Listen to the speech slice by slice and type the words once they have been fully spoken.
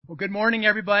Well, good morning,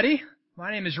 everybody.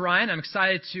 My name is Ryan. I'm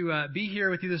excited to be here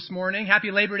with you this morning. Happy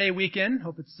Labor Day weekend.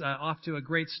 Hope it's off to a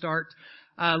great start.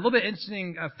 A little bit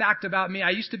interesting fact about me. I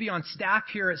used to be on staff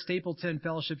here at Stapleton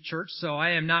Fellowship Church, so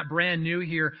I am not brand new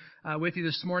here with you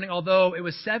this morning, although it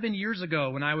was 7 years ago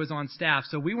when I was on staff.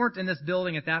 So we weren't in this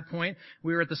building at that point.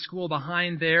 We were at the school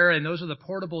behind there, and those were the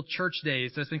portable church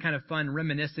days. So it's been kind of fun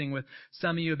reminiscing with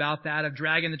some of you about that, of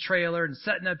dragging the trailer and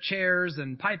setting up chairs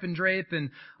and pipe and drape and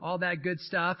all that good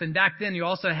stuff. And back then you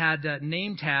also had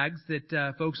name tags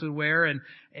that folks would wear,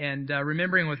 and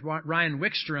remembering with Ryan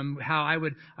Wickstrom how I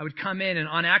would come in and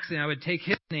on accident I would take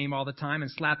his name all the time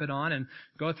and slap it on and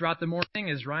go throughout the morning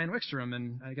as Ryan Wickstrom,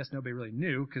 and I guess nobody really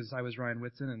knew because I was Ryan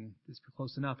Whitson and it's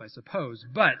close enough, I suppose.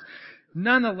 But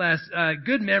nonetheless,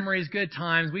 good memories, good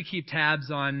times. We keep tabs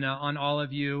on all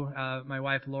of you. My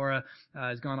wife Laura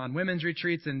has gone on women's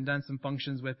retreats and done some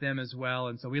functions with them as well,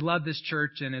 and so we love this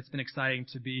church, and it's been exciting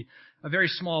to be a very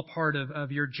small part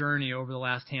of your journey over the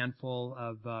last handful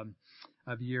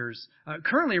of years.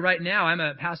 Currently, right now, I'm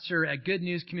a pastor at Good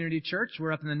News Community Church.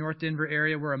 We're up in the North Denver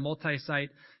area. We're a multi-site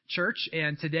church,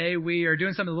 and today we are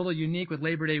doing something a little unique with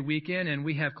Labor Day weekend, and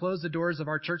we have closed the doors of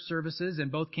our church services in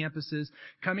both campuses,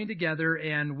 coming together,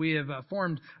 and we have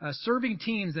formed serving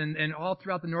teams, and all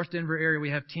throughout the North Denver area we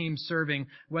have teams serving,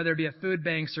 whether it be at food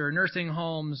banks or nursing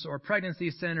homes or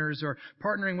pregnancy centers, or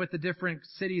partnering with the different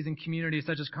cities and communities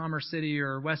such as Commerce City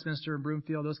or Westminster and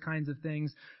Broomfield, those kinds of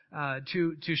things.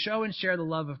 To show and share the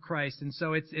love of Christ. And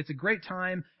so it's a great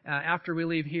time. After we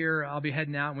leave here, I'll be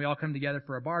heading out and we all come together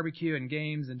for a barbecue and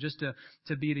games and just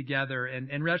to be together. And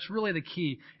that's really the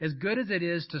key. As good as it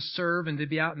is to serve and to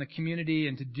be out in the community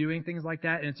and to doing things like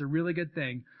that, and it's a really good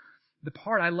thing, the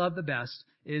part I love the best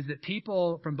is that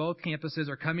people from both campuses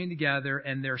are coming together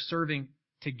and they're serving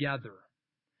together.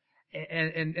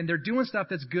 And they're doing stuff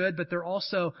that's good, but they're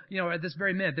also, at this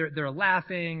very minute, they're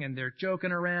laughing and they're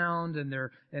joking around and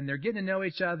they're getting to know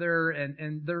each other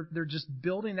and they're just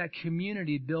building that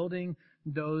community, building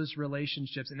those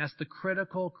relationships. And that's the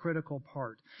critical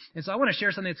part. And so I want to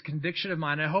share something that's a conviction of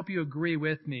mine. I hope you agree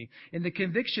with me. And the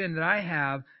conviction that I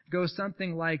have goes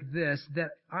something like this,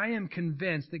 that I am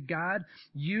convinced that God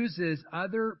uses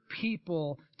other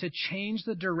people to change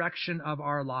the direction of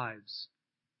our lives.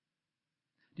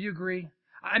 Do you agree?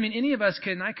 I mean, any of us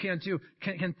can, I can too,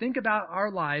 can think about our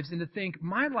lives and to think,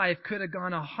 my life could have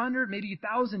gone 100, maybe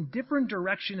 1,000 different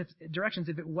directions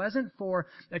if it wasn't for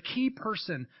a key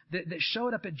person that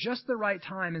showed up at just the right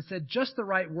time and said just the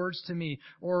right words to me,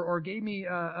 or gave me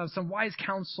some wise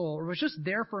counsel, or was just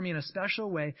there for me in a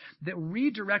special way that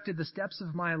redirected the steps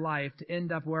of my life to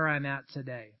end up where I'm at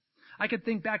today. I could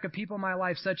think back of people in my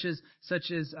life such as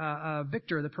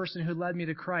Victor, the person who led me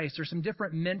to Christ, or some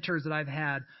different mentors that I've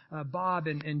had, Bob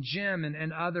and Jim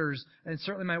and others, and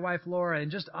certainly my wife Laura,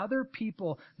 and just other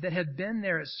people that have been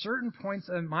there at certain points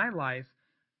in my life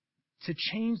to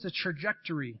change the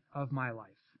trajectory of my life.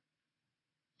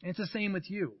 And it's the same with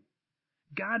you.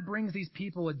 God brings these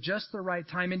people at just the right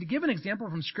time. And to give an example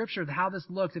from Scripture of how this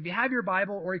looks, if you have your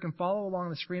Bible or you can follow along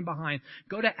the screen behind,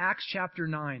 go to Acts chapter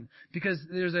 9, because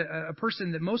there's a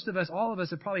person that most of us, all of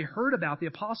us, have probably heard about, the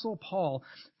Apostle Paul,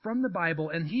 from the Bible,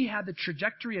 and he had the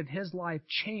trajectory of his life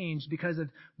changed because of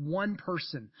one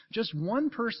person. Just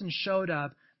one person showed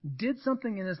up, did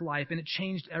something in his life, and it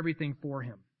changed everything for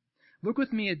him. Look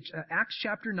with me at Acts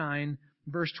chapter 9,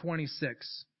 verse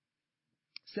 26.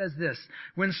 Says this,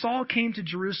 when Saul came to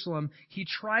Jerusalem, he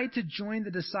tried to join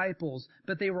the disciples,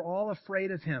 but they were all afraid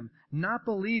of him, not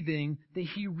believing that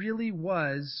he really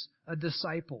was a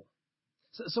disciple.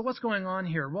 So what's going on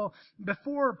here? Well,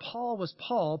 before Paul was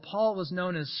Paul, Paul was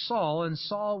known as Saul, and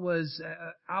Saul was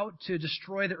out to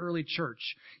destroy the early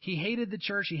church. He hated the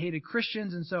church, he hated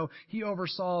Christians, and so he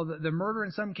oversaw the murder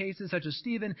in some cases, such as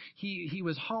Stephen. He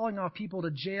was hauling off people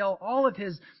to jail. All of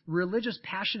his religious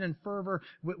passion and fervor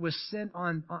was spent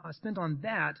on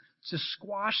that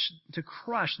to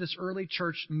crush this early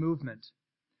church movement.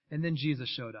 And then Jesus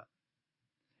showed up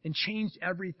and changed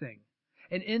everything.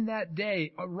 And in that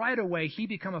day, right away, he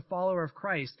became a follower of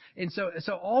Christ. And so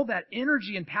all that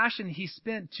energy and passion he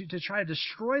spent to try to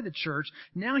destroy the church,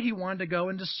 now he wanted to go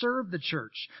and to serve the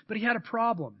church. But he had a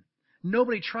problem.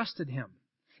 Nobody trusted him.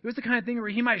 It was the kind of thing where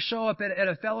he might show up at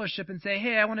a fellowship and say,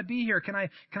 hey, I want to be here. Can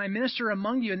I minister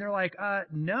among you? And they're like,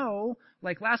 no.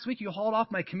 Like last week you hauled off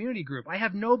my community group. I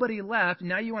have nobody left.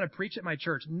 Now you want to preach at my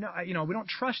church. No, we don't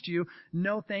trust you.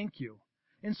 No, thank you.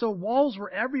 And so walls were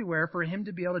everywhere for him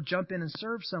to be able to jump in and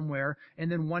serve somewhere,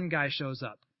 and then one guy shows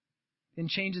up and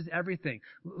changes everything.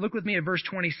 Look with me at verse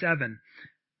 27.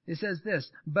 It says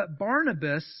this, but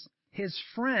Barnabas, his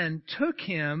friend, took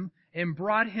him and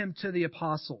brought him to the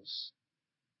apostles.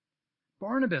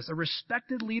 Barnabas, a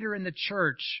respected leader in the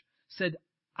church, said,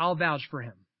 I'll vouch for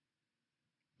him.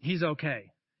 He's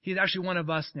okay. He's actually one of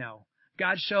us now.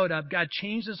 God showed up. God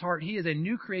changed his heart. He is a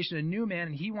new creation, a new man,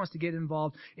 and he wants to get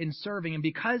involved in serving. And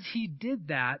because he did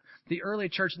that, the early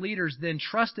church leaders then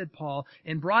trusted Paul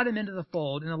and brought him into the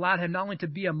fold and allowed him not only to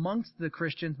be amongst the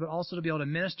Christians, but also to be able to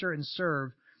minister and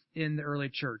serve in the early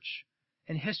church.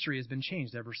 And history has been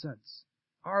changed ever since.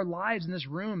 Our lives in this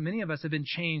room, many of us have been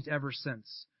changed ever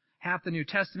since. Half the New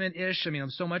Testament-ish.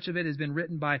 So much of it has been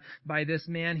written by this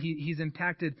man. He's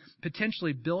impacted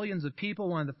potentially billions of people,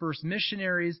 one of the first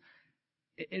missionaries.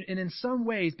 And in some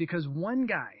ways, because one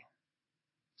guy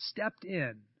stepped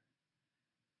in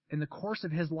the course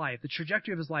of his life, the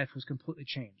trajectory of his life was completely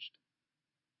changed.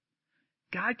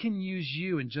 God can use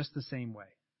you in just the same way.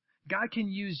 God can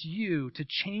use you to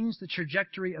change the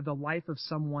trajectory of the life of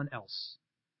someone else.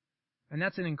 And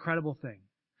that's an incredible thing.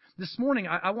 This morning,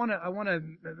 I want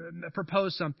to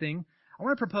propose something. I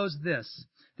want to propose this,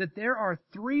 that there are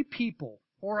three people,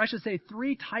 or I should say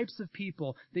three types of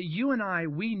people that you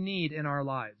and we need in our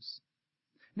lives.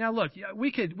 Now look,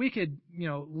 we could,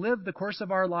 live the course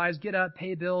of our lives, get up,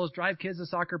 pay bills, drive kids to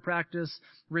soccer practice,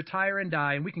 retire and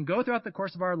die, and we can go throughout the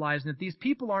course of our lives, and if these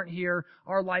people aren't here,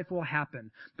 our life will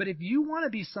happen. But if you want to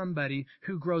be somebody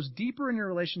who grows deeper in your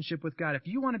relationship with God, if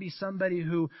you want to be somebody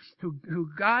who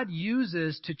God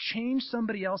uses to change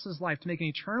somebody else's life, to make an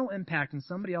eternal impact in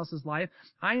somebody else's life,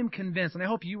 I am convinced, and I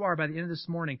hope you are by the end of this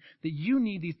morning, that you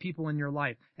need these people in your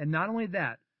life. And not only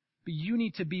that, but you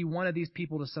need to be one of these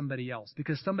people to somebody else,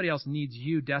 because somebody else needs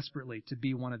you desperately to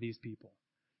be one of these people.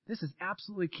 This is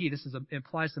absolutely key. It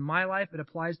applies to my life. It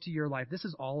applies to your life. This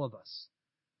is all of us.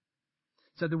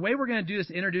 So the way we're going to do this,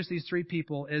 to introduce these three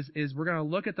people, is we're going to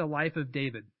look at the life of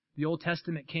David, the Old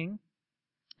Testament king.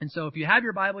 And so if you have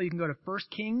your Bible, you can go to 1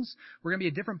 Kings. We're going to be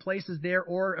at different places there,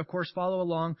 or, of course, follow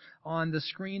along on the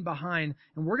screen behind.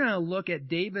 And we're going to look at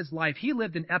David's life. He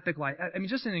lived an epic life.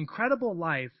 Just an incredible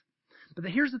life. But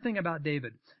here's the thing about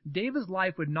David. David's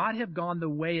life would not have gone the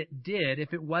way it did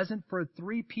if it wasn't for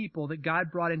three people that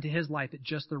God brought into his life at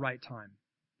just the right time.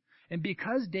 And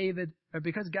because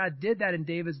God did that in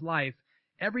David's life,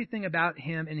 everything about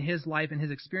him and his life and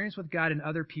his experience with God and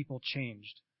other people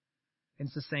changed. And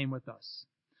it's the same with us.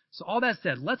 So all that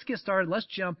said, let's get started. Let's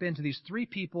jump into these three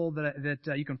people that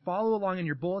you can follow along in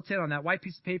your bulletin on that white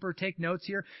piece of paper. Take notes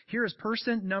here. Here is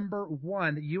person number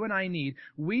one that you and I need.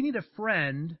 We need a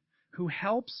friend who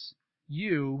helps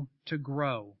you to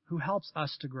grow, who helps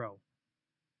us to grow.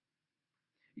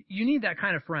 You need that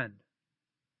kind of friend.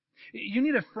 You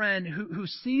need a friend who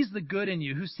sees the good in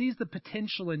you, who sees the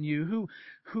potential in you,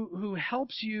 who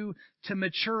helps you to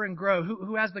mature and grow,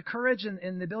 who has the courage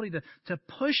and the ability to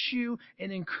push you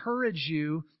and encourage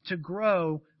you to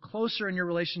grow closer in your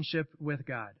relationship with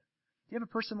God. Do you have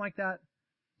a person like that?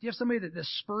 Do you have somebody that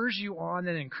spurs you on,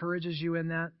 that encourages you in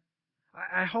that?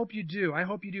 I hope you do. I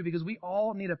hope you do, because we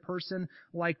all need a person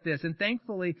like this. And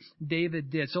thankfully,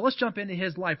 David did. So let's jump into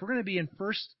his life. We're going to be in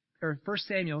 1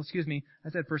 Samuel, I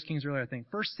said 1 Kings earlier, I think.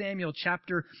 1 Samuel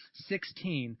chapter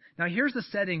 16. Now here's the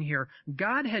setting here.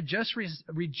 God had just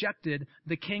rejected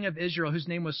the king of Israel, whose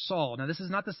name was Saul. Now this is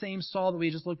not the same Saul that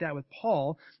we just looked at with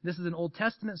Paul. This is an Old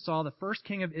Testament Saul, the first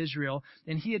king of Israel,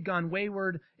 and he had gone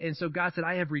wayward, and so God said,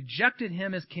 I have rejected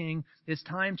him as king. It's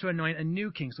time to anoint a new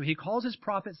king. So he calls his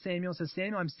prophet Samuel and says,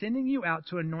 Samuel, I'm sending you out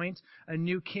to anoint a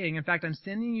new king. In fact, I'm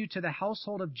sending you to the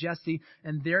household of Jesse,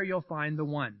 and there you'll find the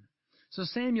one. So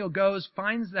Samuel goes,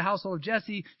 finds the household of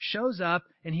Jesse, shows up,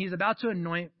 and he's about to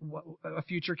anoint a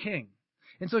future king.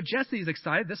 And so Jesse's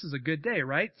excited. This is a good day,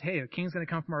 right? Hey, a king's going to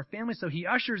come from our family. So he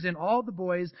ushers in all the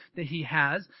boys that he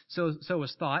has. So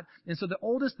was thought. And so the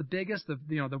oldest, the biggest,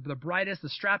 the brightest, the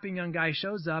strapping young guy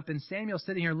shows up, and Samuel's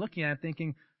sitting here looking at him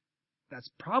thinking, that's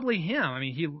probably him.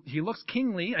 He looks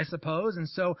kingly, I suppose, and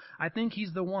so I think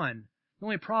he's the one. The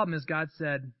only problem is God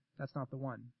said, that's not the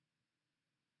one.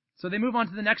 So they move on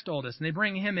to the next oldest, and they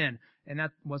bring him in, and that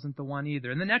wasn't the one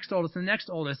either. And the next oldest,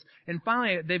 and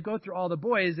finally they go through all the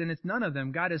boys, and it's none of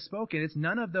them. God has spoken. It's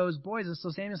none of those boys. And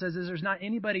so Samuel says, there's not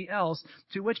anybody else,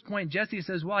 to which point Jesse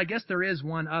says, well, I guess there is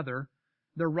one other,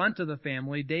 the runt of the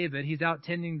family, David. He's out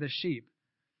tending the sheep.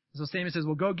 So Samuel says,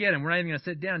 well, go get him. We're not even going to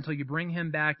sit down until you bring him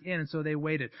back in. And so they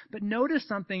waited. But notice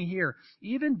something here.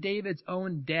 Even David's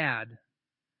own dad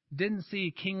didn't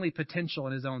see kingly potential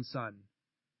in his own son.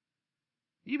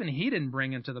 Even he didn't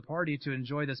bring him to the party to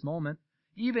enjoy this moment.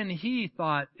 Even he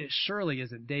thought, it surely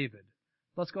isn't David.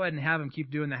 Let's go ahead and have him keep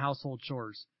doing the household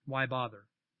chores. Why bother?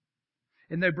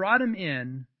 And they brought him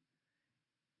in,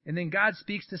 and then God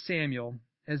speaks to Samuel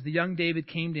as the young David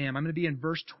came to him. I'm going to be in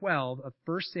verse 12 of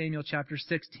 1 Samuel chapter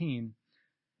 16.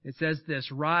 It says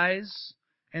this, "Rise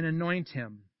and anoint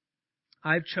him.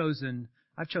 I've chosen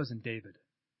David.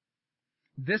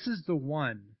 This is the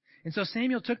one." And so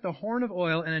Samuel took the horn of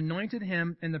oil and anointed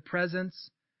him in the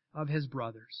presence of his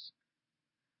brothers.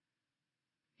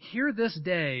 Here this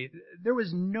day, there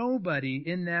was nobody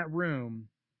in that room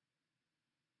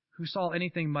who saw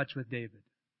anything much with David.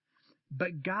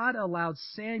 But God allowed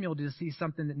Samuel to see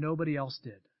something that nobody else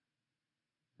did.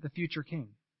 The future king.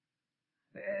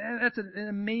 That's an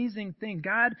amazing thing.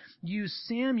 God used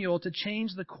Samuel to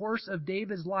change the course of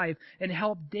David's life and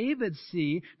help David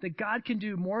see that God can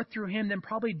do more through him than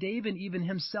probably David even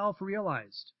himself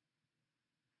realized.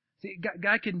 See,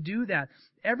 God can do that.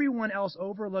 Everyone else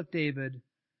overlooked David,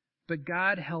 but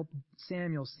God helped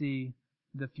Samuel see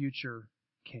the future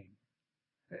king.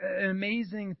 An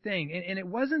amazing thing. And it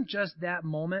wasn't just that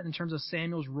moment in terms of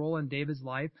Samuel's role in David's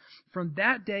life. From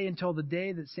that day until the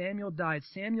day that Samuel died,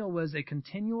 Samuel was a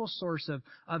continual source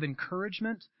of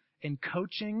encouragement and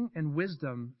coaching and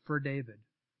wisdom for David.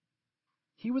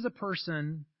 He was a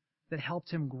person that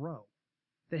helped him grow,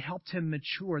 that helped him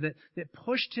mature, that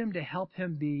pushed him to help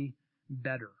him be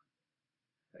better.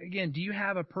 Again, do you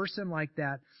have a person like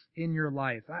that in your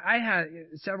life? I had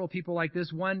several people like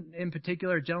this. One in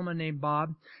particular, a gentleman named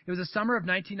Bob. It was the summer of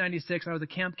 1996. I was a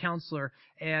camp counselor,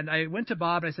 and I went to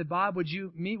Bob, and I said, "Bob, would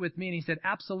you meet with me?" And he said,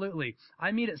 "Absolutely.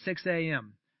 I meet at 6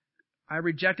 a.m. I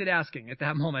rejected asking at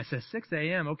that moment. I said, 6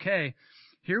 a.m., okay.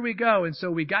 Here we go. And so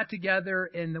we got together,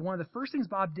 and one of the first things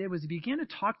Bob did was he began to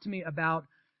talk to me about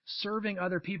serving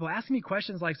other people, asking me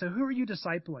questions like, so who are you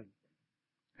discipling?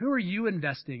 Who are you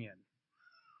investing in?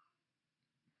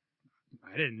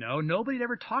 I didn't know. Nobody had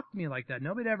ever talked to me like that.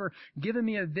 Nobody had ever given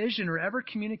me a vision or ever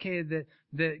communicated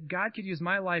that God could use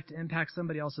my life to impact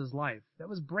somebody else's life. That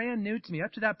was brand new to me.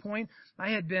 Up to that point, I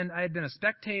had been a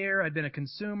spectator, I'd been a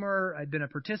consumer, I'd been a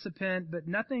participant, but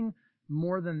nothing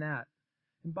more than that.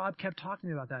 And Bob kept talking to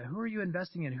me about that. Who are you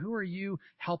investing in? Who are you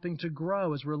helping to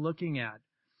grow as we're looking at?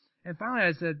 And finally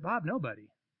I said, "Bob, nobody.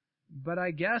 But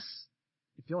I guess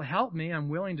if you'll help me, I'm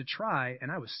willing to try."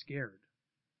 And I was scared.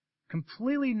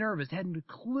 Completely nervous, hadn't a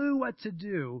clue what to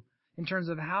do in terms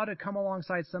of how to come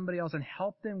alongside somebody else and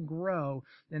help them grow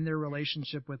in their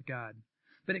relationship with God.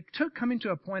 But it took coming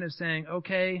to a point of saying,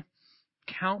 okay,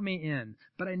 count me in.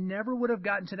 But I never would have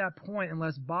gotten to that point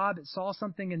unless Bob saw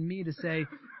something in me to say,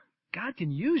 God can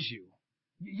use you.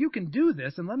 You can do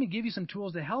this, and let me give you some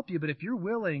tools to help you. But if you're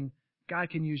willing, God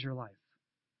can use your life.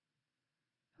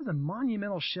 That was a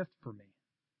monumental shift for me.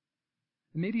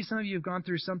 Maybe some of you have gone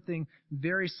through something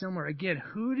very similar. Again,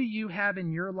 who do you have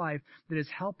in your life that is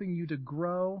helping you to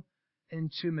grow and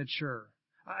to mature?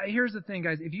 Here's the thing,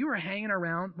 guys. If you are hanging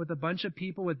around with a bunch of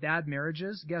people with bad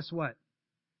marriages, guess what?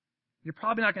 You're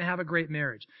probably not going to have a great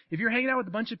marriage. If you're hanging out with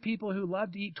a bunch of people who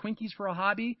love to eat Twinkies for a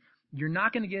hobby, you're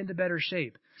not going to get into better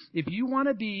shape. If you want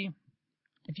to be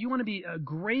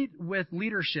great with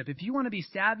leadership, if you want to be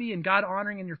savvy and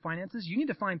God-honoring in your finances, you need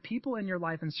to find people in your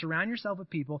life and surround yourself with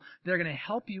people that are going to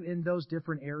help you in those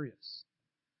different areas.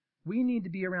 We need to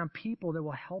be around people that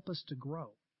will help us to grow.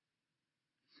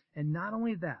 And not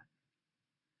only that,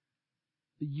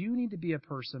 but you need to be a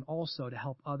person also to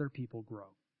help other people grow.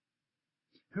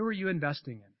 Who are you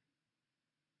investing in?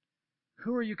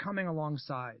 Who are you coming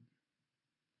alongside?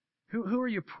 Who are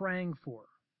you praying for?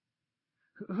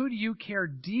 Who do you care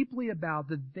deeply about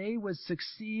that they would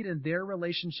succeed in their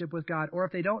relationship with God? Or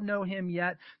if they don't know Him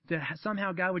yet, that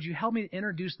somehow, God, would you help me to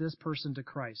introduce this person to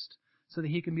Christ so that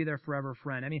he can be their forever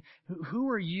friend? I mean, who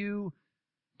are you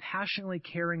passionately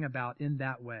caring about in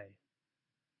that way?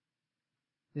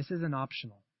 This isn't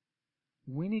optional.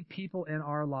 We need people in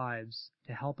our lives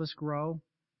to help us grow,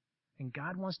 and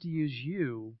God wants to use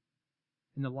you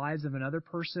in the lives of another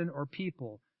person or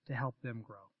people to help them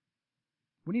grow.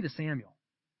 We need a Samuel.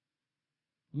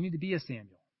 You need to be a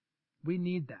Samuel. We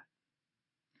need that.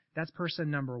 That's person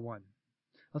number one.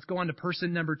 Let's go on to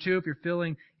person number two. If you're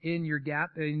filling in your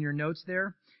gap in your notes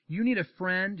there, you need a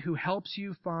friend who helps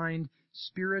you find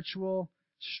spiritual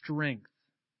strength.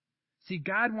 See,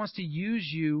 God wants to use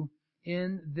you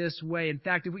in this way. In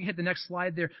fact, if we hit the next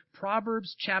slide there,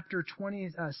 Proverbs chapter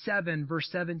 27, verse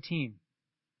 17.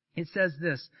 It says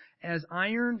this, "As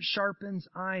iron sharpens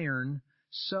iron,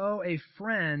 so a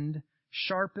friend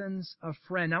sharpens a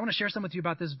friend." Now, I want to share something with you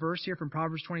about this verse here from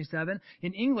Proverbs 27.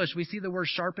 In English, we see the word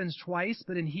sharpens twice,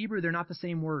 but in Hebrew, they're not the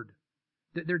same word.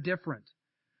 They're different.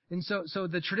 And so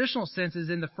the traditional sense is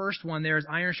in the first one there is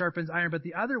iron sharpens iron, but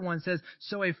the other one says,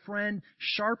 so a friend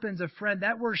sharpens a friend.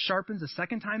 That word sharpens, the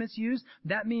second time it's used,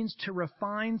 that means to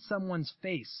refine someone's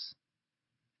face.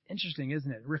 Interesting, isn't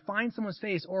it? Refine someone's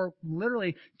face, or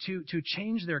literally to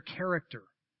change their character.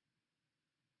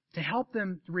 to help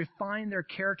them refine their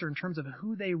character in terms of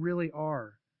who they really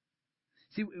are.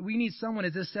 See, we need someone,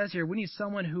 as this says here, we need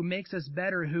someone who makes us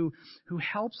better, who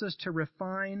helps us to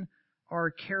refine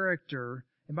our character.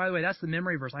 And by the way, that's the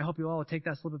memory verse. I hope you all will take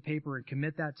that slip of paper and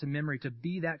commit that to memory, to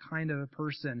be that kind of a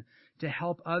person, to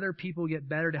help other people get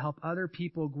better, to help other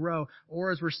people grow,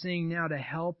 or as we're seeing now, to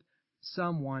help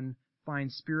someone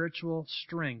find spiritual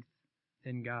strength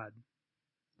in God.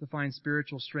 To find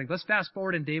spiritual strength. Let's fast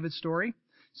forward in David's story.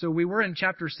 So we were in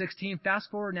chapter 16. Fast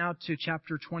forward now to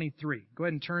chapter 23. Go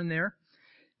ahead and turn there.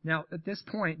 Now, at this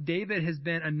point, David has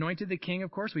been anointed the king,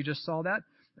 of course. We just saw that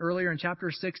earlier in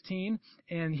chapter 16.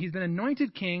 And he's been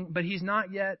anointed king, but he's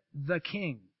not yet the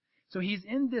king. So he's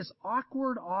in this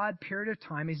awkward, odd period of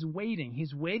time. He's waiting.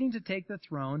 He's waiting to take the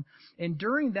throne. And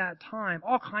during that time,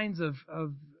 all kinds of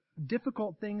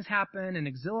difficult things happen and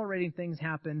exhilarating things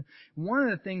happen. One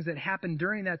of the things that happened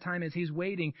during that time as he's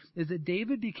waiting is that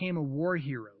David became a war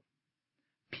hero.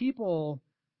 People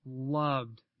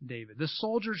loved David. The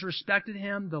soldiers respected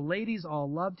him. The ladies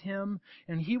all loved him.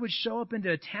 And he would show up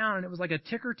into a town, and it was like a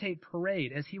ticker tape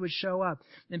parade as he would show up.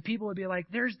 And people would be like,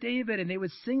 "There's David." And they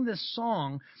would sing this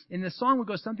song. And the song would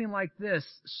go something like this: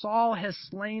 "Saul has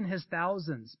slain his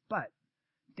thousands, but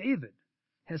David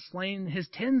has slain his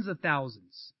tens of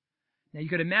thousands." Now, you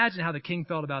could imagine how the king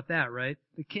felt about that, right?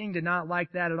 The king did not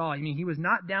like that at all. I mean, he was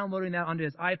not downloading that onto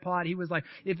his iPod. He was like,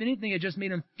 if anything, it just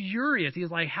made him furious. He was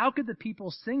like, how could the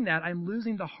people sing that? I'm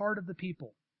losing the heart of the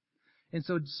people. And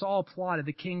so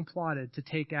the king plotted to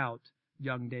take out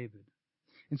young David.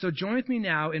 And so join with me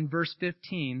now in verse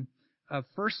 15 of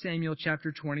 1 Samuel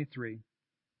chapter 23.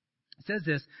 It says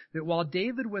this, that while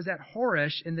David was at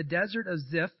Horesh in the desert of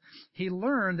Ziph, he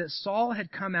learned that Saul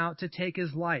had come out to take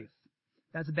his life.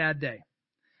 That's a bad day.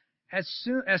 As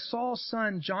Saul's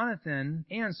son Jonathan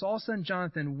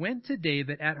went to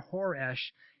David at Horesh,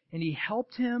 and he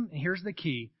helped him, and here's the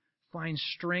key, find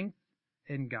strength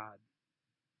in God.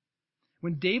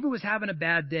 When David was having a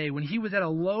bad day, when he was at a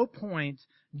low point,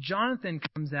 Jonathan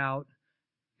comes out,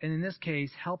 and in this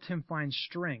case, helped him find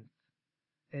strength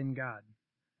in God.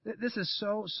 This is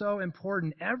so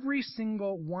important. Every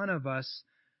single one of us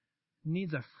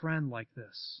needs a friend like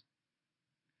this.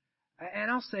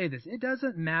 And I'll say this, it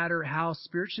doesn't matter how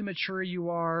spiritually mature you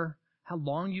are, how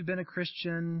long you've been a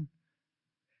Christian.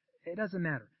 It doesn't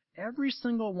matter. Every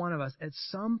single one of us, at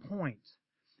some point,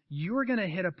 you're going to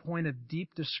hit a point of deep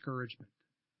discouragement.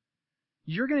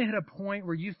 You're going to hit a point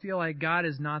where you feel like God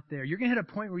is not there. You're going to hit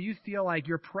a point where you feel like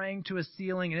you're praying to a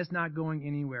ceiling and it's not going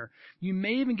anywhere. You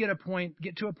may even get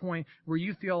to a point where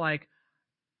you feel like,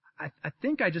 I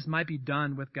think I just might be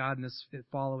done with God and this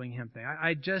following Him thing.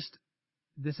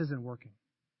 This isn't working.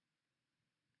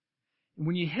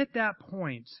 When you hit that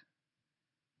point,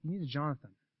 you need a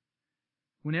Jonathan.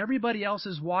 When everybody else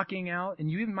is walking out, and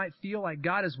you even might feel like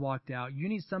God has walked out, you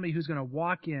need somebody who's going to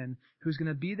walk in, who's going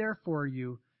to be there for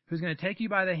you, who's going to take you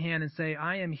by the hand and say,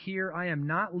 I am here, I am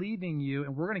not leaving you,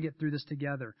 and we're going to get through this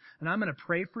together. And I'm going to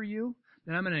pray for you,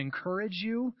 and I'm going to encourage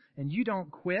you, and you don't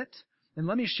quit. And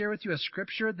let me share with you a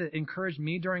scripture that encouraged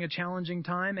me during a challenging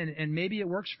time, and maybe it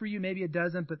works for you, maybe it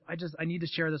doesn't, but I need to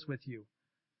share this with you.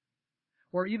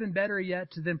 Or even better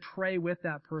yet, to then pray with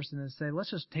that person and say,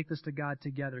 let's just take this to God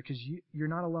together, because you're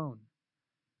not alone.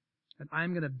 And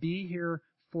I'm going to be here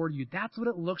for you. That's what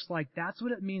it looks like. That's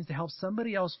what it means to help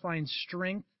somebody else find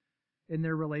strength in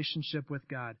their relationship with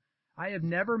God. I have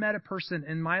never met a person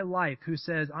in my life who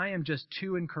says, I am just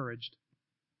too encouraged.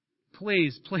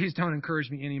 Please don't encourage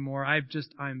me anymore.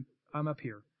 I'm up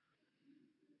here.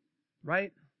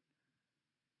 Right?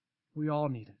 We all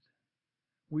need it.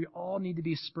 We all need to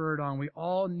be spurred on. We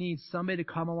all need somebody to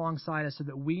come alongside us so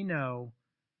that we know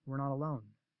we're not alone,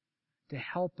 to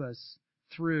help us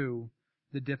through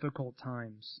the difficult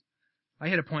times. I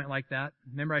hit a point like that.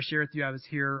 Remember I shared with you I was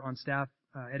here on staff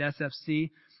at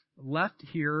SFC, left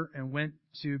here and went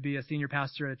to be a senior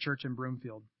pastor at a church in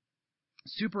Broomfield.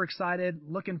 Super excited,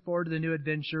 looking forward to the new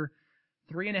adventure.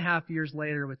 3.5 years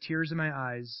later, with tears in my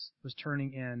eyes, was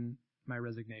turning in my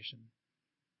resignation.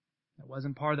 That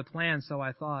wasn't part of the plan, so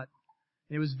I thought.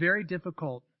 It was very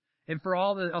difficult. And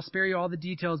I'll spare you all the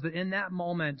details, but in that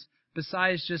moment,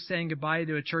 besides just saying goodbye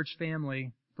to a church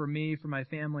family, for me, for my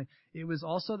family, it was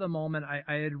also the moment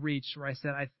I had reached where I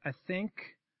said, I think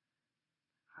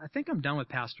I'm done with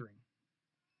pastoring.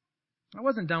 I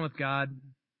wasn't done with God.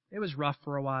 It was rough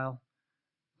for a while.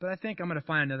 But I think I'm going to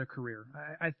find another career.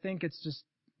 I think it's just,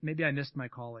 maybe I missed my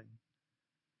calling.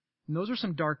 And those were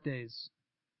some dark days.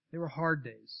 They were hard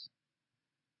days.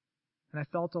 And I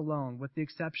felt alone, with the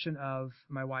exception of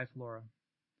my wife, Laura.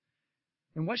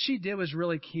 And what she did was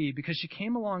really key because she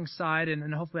came alongside,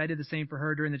 and hopefully I did the same for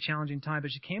her during the challenging time,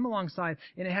 but she came alongside,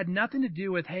 and it had nothing to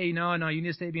do with, hey, no, you need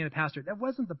to stay being a pastor. That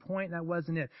wasn't the point. That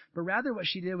wasn't it. But rather what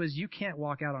she did was, you can't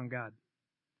walk out on God.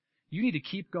 You need to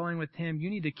keep going with Him. You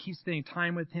need to keep spending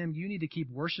time with Him. You need to keep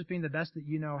worshiping the best that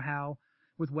you know how.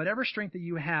 With whatever strength that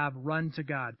you have, run to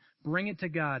God. Bring it to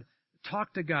God.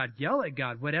 Talk to God. Yell at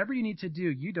God. Whatever you need to do,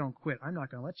 you don't quit. I'm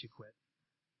not going to let you quit.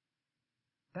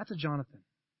 That's a Jonathan.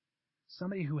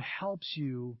 Somebody who helps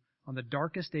you on the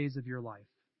darkest days of your life.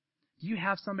 Do you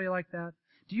have somebody like that?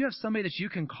 Do you have somebody that you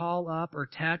can call up or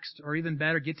text or even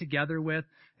better, get together with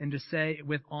and to say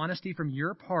with honesty from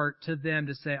your part to them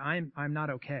to say, I'm not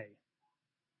okay.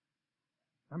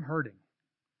 I'm hurting.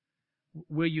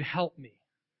 Will you help me?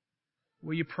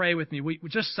 Will you pray with me?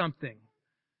 Just something.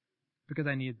 Because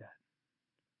I need that.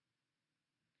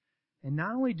 And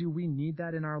not only do we need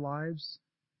that in our lives,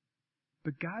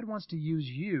 but God wants to use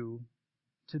you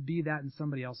to be that in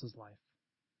somebody else's life.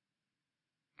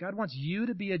 God wants you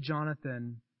to be a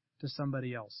Jonathan to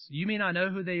somebody else. You may not know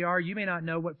who they are. You may not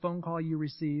know what phone call you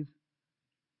receive.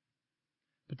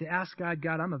 But to ask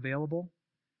God, I'm available.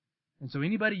 And so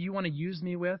anybody you want to use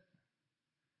me with,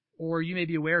 or you may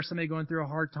be aware of somebody going through a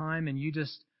hard time and you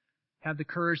just have the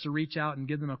courage to reach out and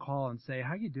give them a call and say,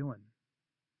 how you doing?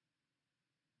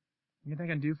 Anything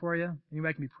I can do for you?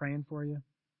 Anybody can be praying for you?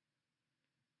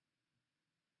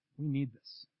 We need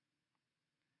this.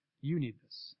 You need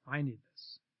this. I need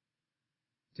this.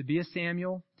 To be a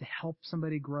Samuel, to help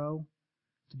somebody grow.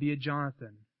 To be a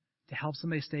Jonathan, to help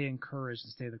somebody stay encouraged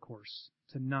and stay the course.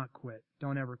 To not quit.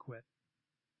 Don't ever quit.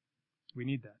 We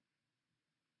need that.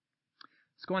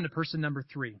 Let's go on to person number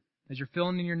 3. As you're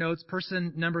filling in your notes,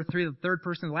 person number 3, the third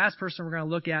person, the last person we're going to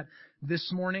look at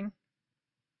this morning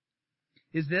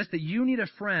is this, that you need a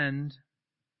friend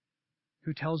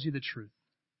who tells you the truth.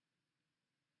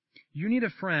 You need a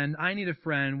friend. I need a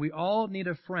friend. We all need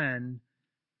a friend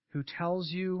who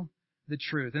tells you the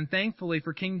truth. And thankfully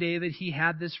for King David, he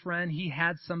had this friend. He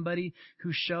had somebody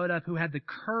who showed up, who had the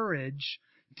courage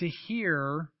to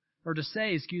hear, or to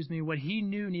say, what he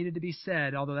knew needed to be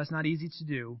said, although that's not easy to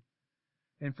do.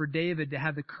 And for David to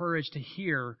have the courage to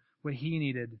hear what he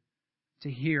needed to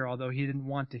hear, although he didn't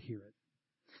want to hear it.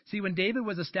 See, when David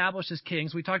was established as king,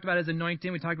 so we talked about his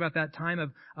anointing, we talked about that time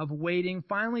of waiting.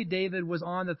 Finally, David was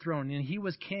on the throne, and he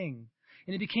was king.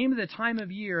 And it became the time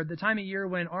of year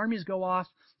when armies go off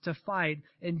to fight,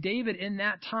 and David in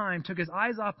that time took his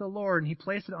eyes off the Lord, and he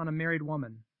placed it on a married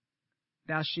woman,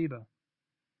 Bathsheba.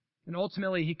 And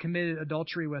ultimately, he committed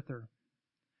adultery with her.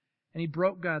 And he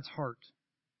broke God's heart.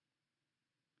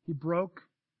 He broke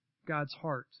God's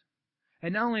heart.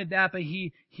 And not only that, but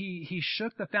he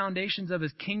shook the foundations of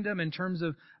his kingdom in terms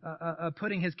of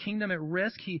putting his kingdom at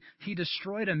risk. He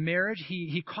destroyed a marriage.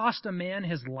 He cost a man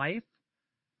his life.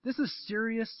 This is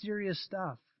serious, serious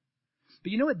stuff.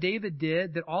 But you know what David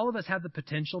did that all of us have the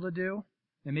potential to do,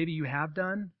 and maybe you have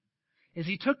done, is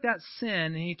he took that sin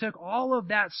and he took all of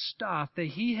that stuff that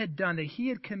he had done, that he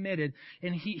had committed,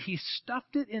 and he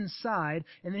stuffed it inside,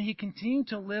 and then he continued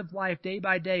to live life day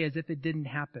by day as if it didn't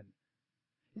happen.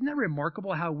 Isn't that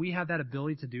remarkable how we have that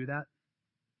ability to do that?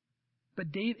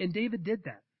 But David did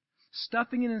that.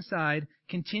 Stuffing it inside,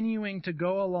 continuing to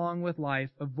go along with life,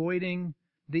 avoiding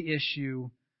the issue.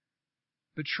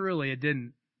 But truly, it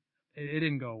didn't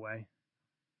go away.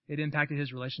 It impacted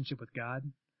his relationship with God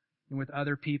and with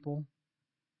other people.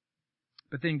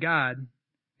 But then God,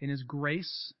 in His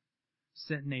grace,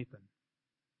 sent Nathan.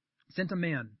 Sent a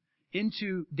man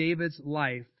into David's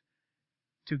life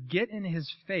to get in his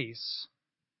face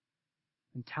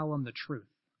and tell him the truth.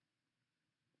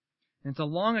 And it's a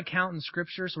long account in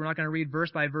Scripture, so we're not going to read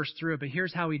verse by verse through it, but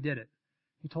here's how he did it.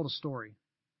 He told a story.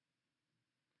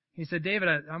 He said, David,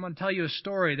 I'm going to tell you a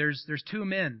story. There's 2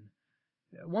 men.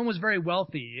 One was very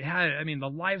wealthy. He had, the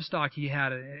livestock he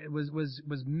had, it was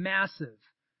massive,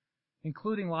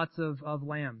 including lots of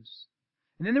lambs.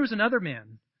 And then there was another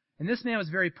man, and this man was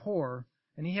very poor,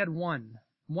 and he had one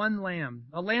lamb,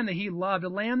 a lamb that he loved, a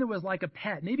lamb that was like a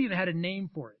pet, maybe even had a name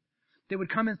for it, that would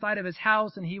come inside of his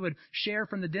house and he would share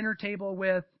from the dinner table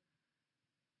with.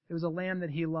 It was a lamb that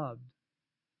he loved.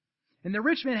 And the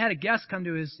rich man had a guest come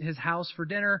to his house for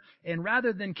dinner, and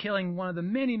rather than killing one of the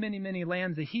many, many, many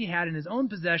lambs that he had in his own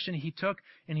possession, he took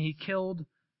and he killed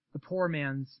the poor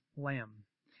man's lamb.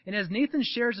 And as Nathan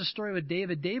shares the story with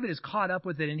David, David is caught up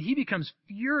with it, and he becomes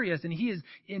furious, and he is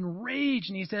enraged,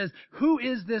 and he says, who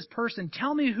is this person?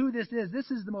 Tell me who this is.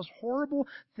 This is the most horrible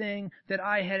thing that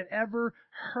I had ever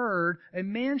heard. A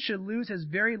man should lose his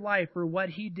very life for what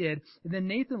he did. And then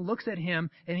Nathan looks at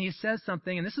him, and he says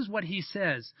something, and this is what he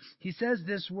says. He says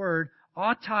this word,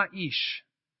 ata ish.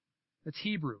 That's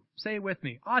Hebrew. Say it with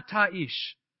me.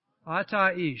 Ataish.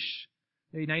 Ataish.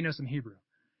 Now you know some Hebrew.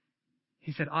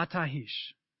 He said,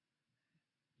 Ataish.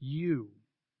 You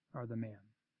are the man.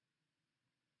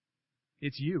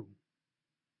 It's you.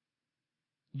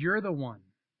 You're the one.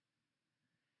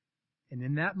 And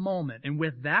in that moment, and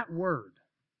with that word,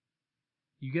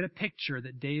 you get a picture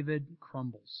that David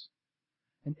crumbles.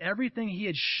 And everything he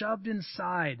had shoved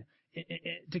inside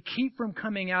to keep from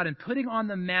coming out and putting on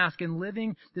the mask and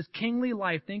living this kingly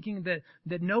life, thinking that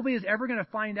nobody is ever going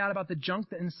to find out about the junk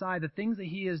that inside, the things that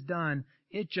he has done,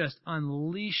 it just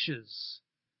unleashes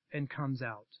and comes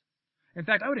out. In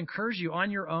fact, I would encourage you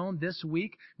on your own this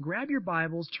week, grab your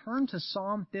Bibles, turn to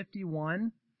Psalm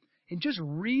 51, and just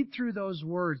read through those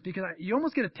words, because you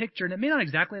almost get a picture, and it may not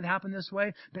exactly have happened this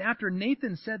way, but after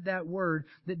Nathan said that word,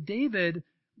 that David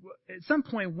at some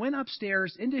point went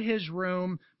upstairs into his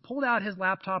room, pulled out his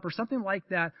laptop or something like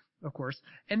that, of course,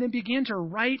 and then began to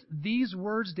write these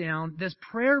words down, this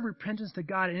prayer of repentance to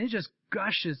God, and it just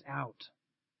gushes out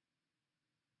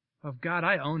of, God,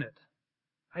 I own it.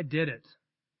 I did it.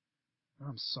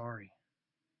 I'm sorry.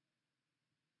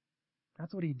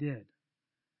 That's what he did.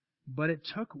 But it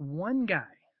took one guy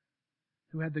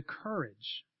who had the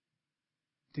courage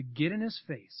to get in his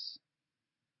face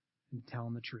and tell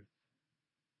him the truth.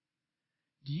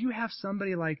 Do you have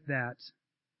somebody like that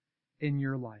in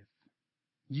your life?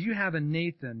 Do you have a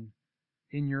Nathan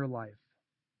in your life?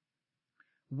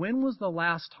 When was the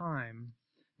last time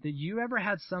that you ever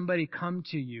had somebody come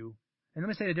to you, and let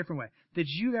me say it a different way, that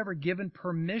you've ever given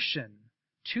permission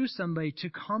to somebody to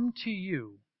come to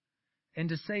you and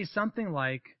to say something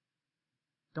like,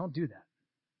 don't do that,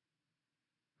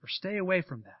 or stay away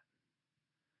from that,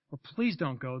 or please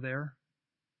don't go there,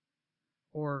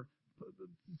 or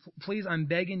please, I'm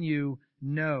begging you,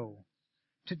 no.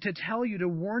 To tell you, to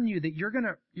warn you that you're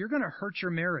gonna hurt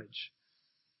your marriage,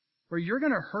 or you're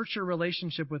gonna hurt your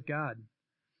relationship with God,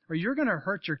 or you're gonna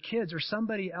hurt your kids or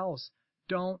somebody else.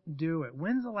 Don't do it.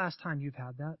 When's the last time you've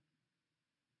had that?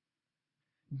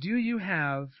 Do you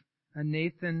have a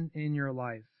Nathan in your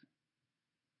life?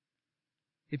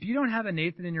 If you don't have a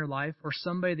Nathan in your life, or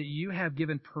somebody that you have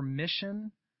given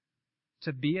permission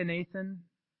to be a Nathan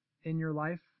in your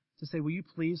life, to say, will you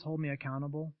please hold me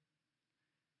accountable?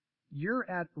 You're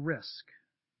at risk.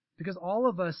 Because all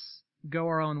of us go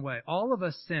our own way. All of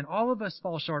us sin. All of us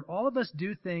fall short. All of us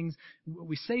do things.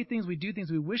 We say things. We do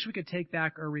things we wish we could take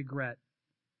back or regret.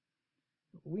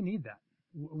 We need that.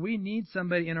 We need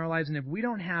somebody in our lives. And if we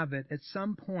don't have it, at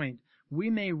some point, we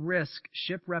may risk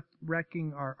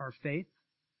shipwrecking our faith,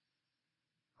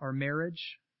 our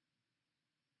marriage,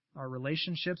 our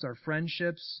relationships, our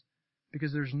friendships,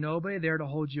 because there's nobody there to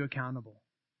hold you accountable.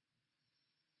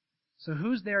 So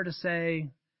who's there to say,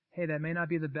 hey, that may not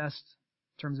be the best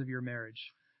in terms of your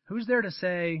marriage? Who's there to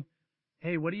say,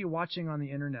 hey, what are you watching on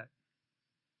the internet?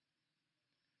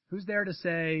 Who's there to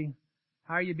say,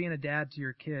 how are you being a dad to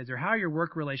your kids? Or how are your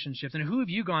work relationships? And who have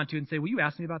you gone to and say, will you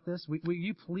ask me about this? Will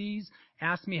you please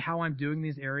ask me how I'm doing in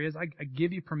these areas? I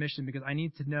give you permission because I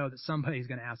need to know that somebody's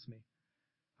going to ask me.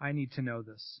 I need to know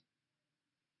this.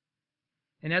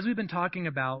 And as we've been talking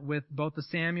about with both the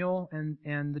Samuel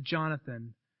and the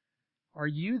Jonathan, are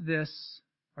you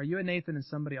a Nathan in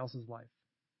somebody else's life?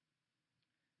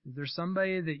 Is there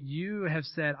somebody that you have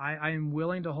said, I am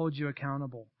willing to hold you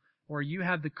accountable? Or you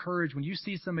have the courage when you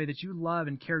see somebody that you love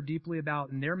and care deeply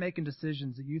about and they're making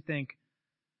decisions that you think,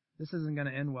 this isn't going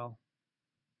to end well.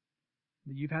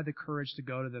 That you've had the courage to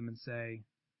go to them and say,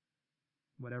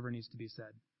 whatever needs to be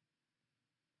said.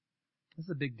 This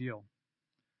is a big deal.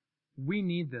 We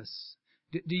need this.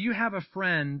 Do you have a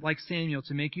friend like Samuel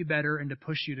to make you better and to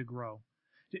push you to grow?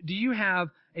 Do you have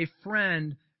a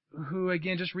friend who,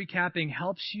 again, just recapping,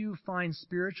 helps you find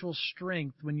spiritual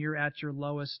strength when you're at your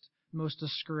lowest, most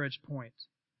discouraged point?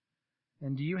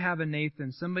 And do you have a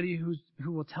Nathan, somebody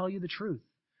who will tell you the truth,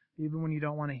 even when you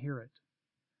don't want to hear it?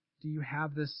 Do you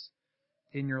have this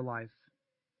in your life?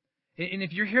 And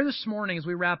if you're here this morning as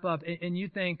we wrap up and you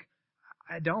think,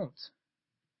 I don't.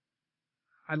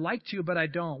 I'd like to, but I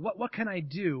don't. What can I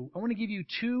do? I want to give you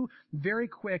 2 very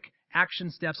quick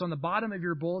action steps on the bottom of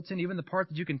your bulletin, even the part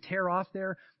that you can tear off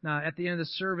there at the end of the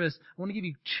service. I want to give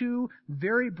you 2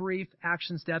 very brief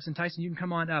action steps. And Tyson, you can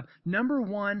come on up. Number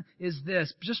 1 is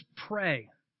this. Just pray.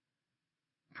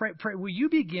 Pray. Will you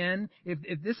begin,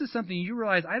 if this is something you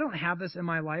realize, I don't have this in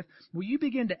my life, will you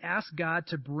begin to ask God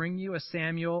to bring you a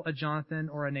Samuel, a Jonathan,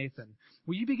 or a Nathan?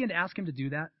 Will you begin to ask Him to do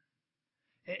that?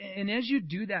 And as you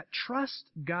do that, trust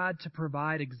God to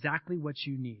provide exactly what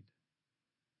you need.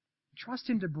 Trust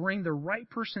Him to bring the right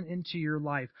person into your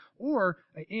life.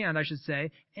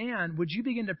 And would you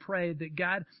begin to pray that,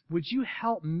 God, would you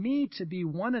help me to be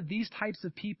one of these types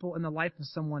of people in the life of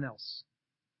someone else?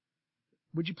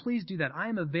 Would you please do that? I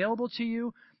am available to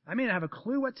you. I may not have a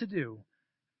clue what to do,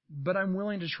 but I'm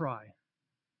willing to try.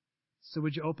 So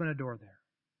would you open a door there?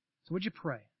 So would you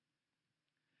pray?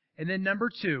 And then number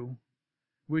 2,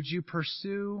 would you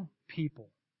pursue people?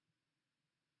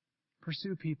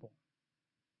 Pursue people.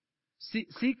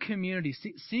 Seek community.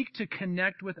 Seek to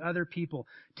connect with other people.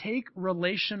 Take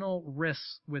relational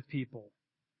risks with people.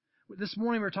 This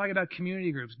morning we were talking about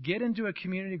community groups. Get into a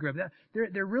community group.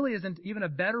 There really isn't even a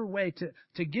better way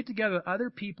to get together with other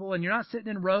people, and you're not sitting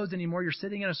in rows anymore. You're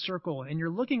sitting in a circle, and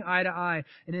you're looking eye to eye.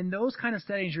 And in those kind of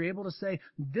settings, you're able to say,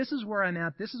 this is where I'm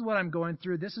at. This is what I'm going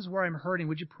through. This is where I'm hurting.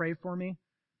 Would you pray for me?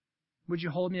 Would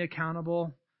you hold me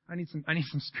accountable? I need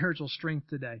some spiritual strength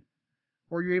today.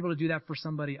 Or you're able to do that for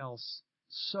somebody else.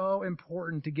 So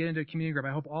important to get into a community group.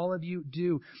 I hope all of you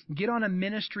do. Get on a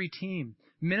ministry team.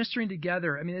 Ministering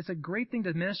together. I mean, it's a great thing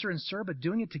to minister and serve, but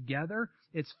doing it together,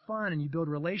 it's fun, and you build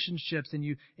relationships, and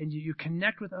you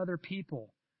connect with other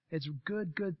people. It's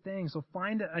good thing. So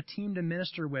find a team to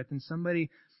minister with and somebody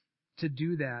to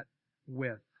do that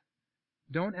with.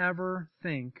 Don't ever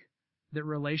think that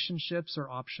relationships are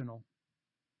optional.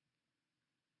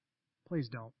 Please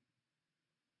don't.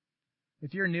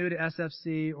 If you're new to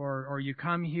SFC or you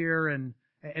come here and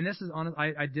this is honest,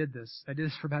 I did this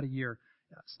for about a year.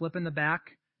 Slip in the back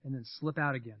and then slip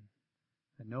out again.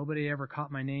 And nobody ever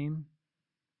caught my name.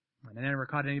 And I never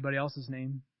caught anybody else's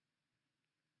name.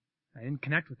 I didn't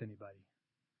connect with anybody.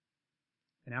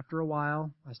 And after a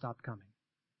while, I stopped coming.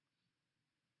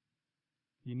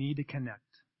 You need to connect.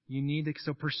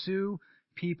 So pursue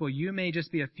people. You may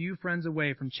just be a few friends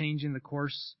away from changing the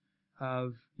course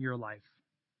of your life.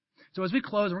 So as we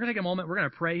close, we're going to take a moment. We're going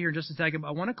to pray here in just a second. But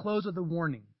I want to close with a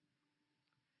warning.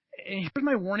 And here's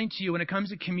my warning to you when it comes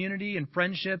to community and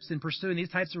friendships and pursuing these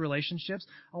types of relationships.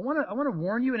 I want to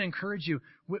warn you and encourage you.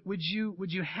 Would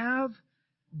you have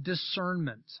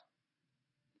discernment?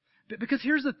 Because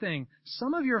here's the thing.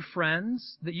 Some of your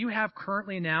friends that you have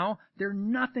currently now, they're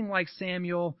nothing like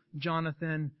Samuel,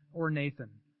 Jonathan, or Nathan.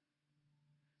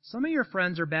 Some of your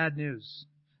friends are bad news.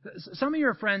 Some of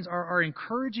your friends are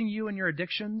encouraging you in your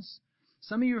addictions.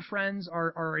 Some of your friends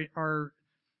are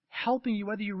helping you,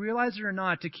 whether you realize it or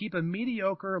not, to keep a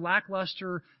mediocre,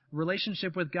 lackluster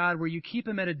relationship with God where you keep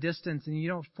Him at a distance and you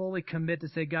don't fully commit to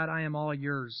say, God, I am all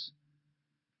yours.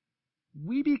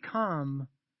 We become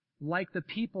like the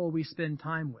people we spend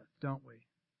time with, don't we?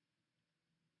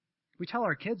 We tell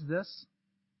our kids this.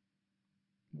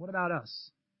 What about us?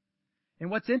 And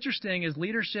what's interesting is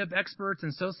leadership experts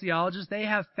and sociologists, they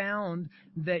have found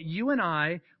that you and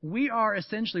I, we are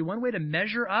essentially, one way to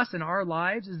measure us in our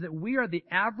lives is that we are the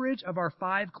average of our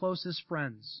 5 closest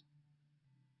friends.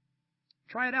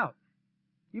 Try it out.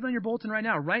 Even on your bulletin right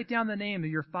now, write down the name of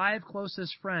your 5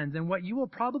 closest friends. And what you will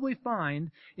probably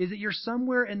find is that you're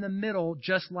somewhere in the middle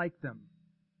just like them.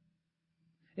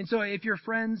 And so if your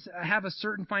friends have a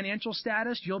certain financial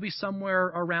status, you'll be somewhere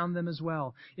around them as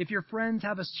well. If your friends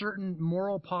have a certain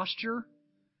moral posture,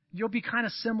 you'll be kind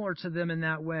of similar to them in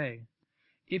that way.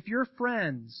 If your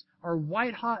friends are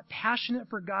white-hot, passionate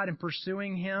for God and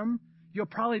pursuing Him, you'll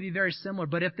probably be very similar.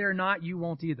 But if they're not, you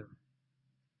won't either.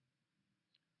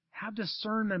 Have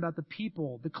discernment about the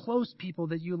people, the close people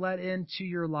that you let into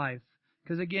your life.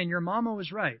 Because again, your mama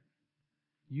was right.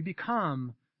 You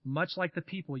become much like the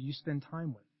people you spend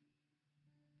time with.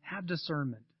 Have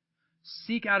discernment.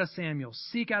 Seek out a Samuel.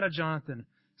 Seek out a Jonathan.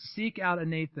 Seek out a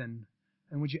Nathan.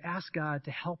 And would you ask God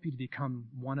to help you to become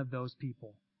one of those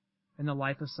people in the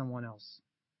life of someone else?